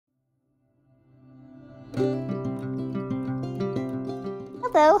Hello,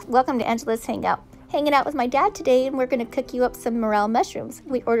 welcome to Angela's Hangout. Hanging out with my dad today, and we're going to cook you up some morel mushrooms.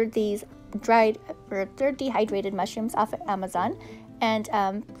 We ordered these they're dehydrated mushrooms off of Amazon, and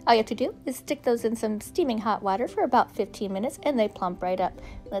all you have to do is stick those in some steaming hot water for about 15 minutes, and they plump right up.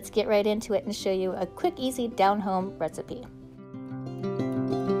 Let's get right into it and show you a quick, easy, down-home recipe.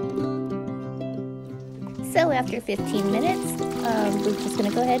 So after 15 minutes, we're just going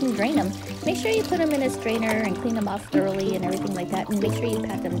to go ahead and drain them. Make sure you put them in a strainer and clean them off thoroughly and everything like that, and make sure you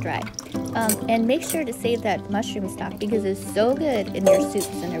pat them dry. And make sure to save that mushroom stock because it's so good in your soups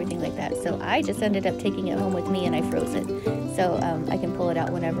and everything like that. So I just ended up taking it home with me and I froze it. So I can pull it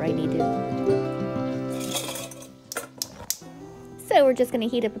out whenever I need to. So we're just going to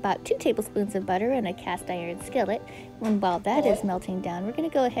heat up about 2 tablespoons of butter in a cast iron skillet. And while that is melting down, we're going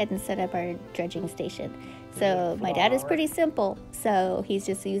to go ahead and set up our dredging station. So my dad is pretty simple, so he's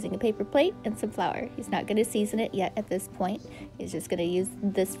just using a paper plate and some flour. He's not going to season it yet at this point. He's just going to use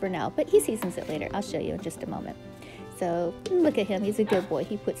this for now, but he seasons it later. I'll show you in just a moment. So look at him, he's a good boy.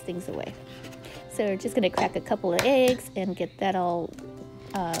 He puts things away. So we're just going to crack a couple of eggs and get that all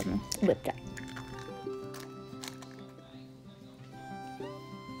whipped up.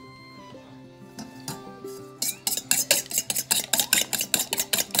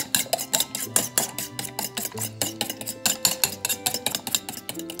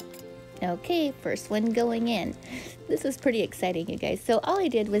 Okay, first one going in. This is pretty exciting, you guys. So all I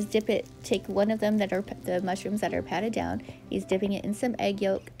did was take one of them that are the mushrooms that are patted down. He's dipping it in some egg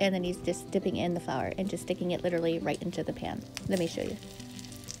yolk, and then he's just dipping it in the flour and just sticking it literally right into the pan. Let me show you.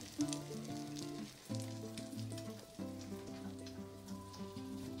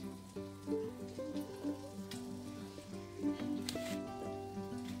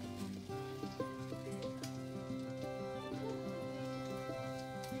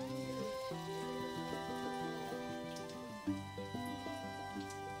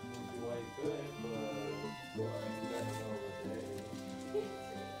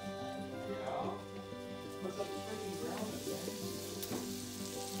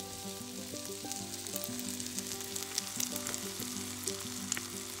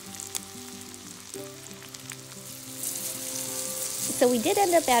 So we did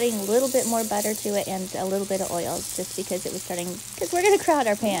end up adding a little bit more butter to it and a little bit of oil just because it was because we're going to crowd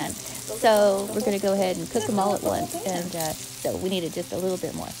our pan. So we're going to go ahead and cook them all at once. And so we needed just a little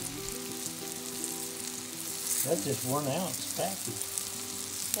bit more. That's just 1 ounce package.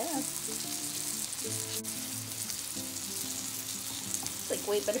 Yeah. It's like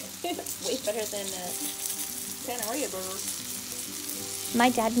way better, way better than Santa Maria burgers. My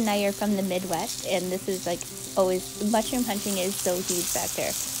dad and I are from the Midwest, and this is like always, mushroom hunting is so huge back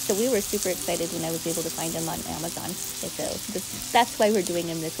there. So we were super excited when I was able to find them on Amazon. And so that's why we're doing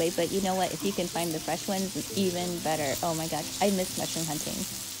them this way. But you know what? If you can find the fresh ones, it's even better. Oh my gosh, I miss mushroom hunting.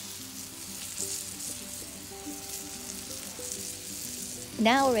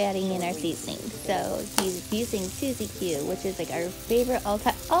 Now we're adding in our seasoning. So he's using Suzie Q, which is like our favorite,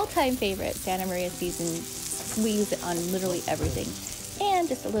 all-time favorite Santa Maria season. We use it on literally everything. And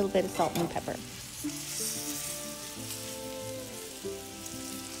just a little bit of salt and pepper.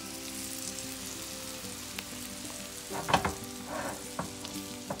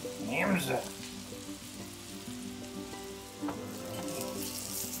 Yamza.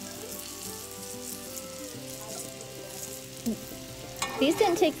 These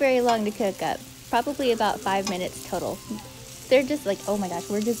didn't take very long to cook up. Probably about 5 minutes total. They're just like, oh my gosh,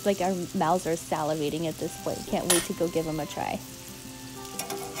 we're just like, our mouths are salivating at this point. Can't wait to go give them a try.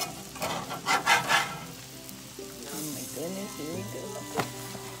 Oh my goodness, here we go.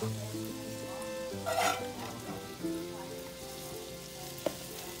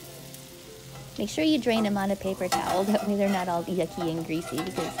 Make sure you drain them on a paper towel. That way they're not all yucky and greasy,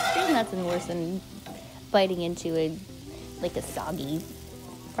 because there's nothing worse than biting into a soggy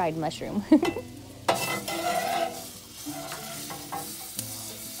fried mushroom.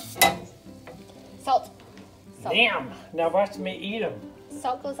 Salt. Damn! Now watch me eat them.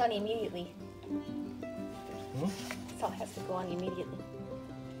 Salt goes on immediately. Salt has to go on immediately.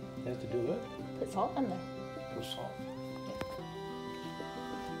 You have to do it? Put salt on there. Put salt.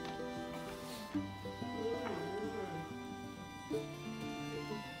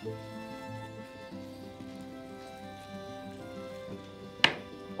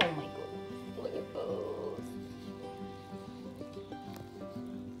 Oh my goodness. Look at those.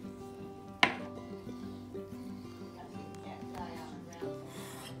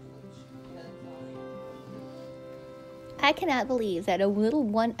 I cannot believe that a little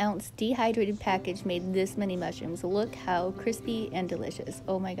 1 ounce dehydrated package made this many mushrooms. Look how crispy and delicious.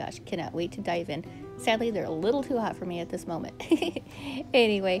 Oh my gosh, cannot wait to dive in. Sadly, they're a little too hot for me at this moment.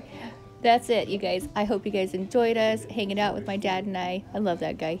 Anyway, that's it, you guys. I hope you guys enjoyed us hanging out with my dad and I. I love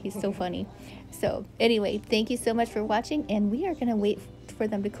that guy. He's so funny. So anyway, thank you so much for watching, and we are going to wait for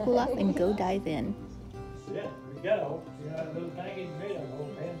them to cool off and go dive in. Yeah, we go. You know, that little package made a whole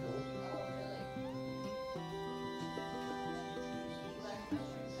handful.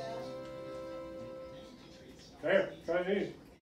 There, try these.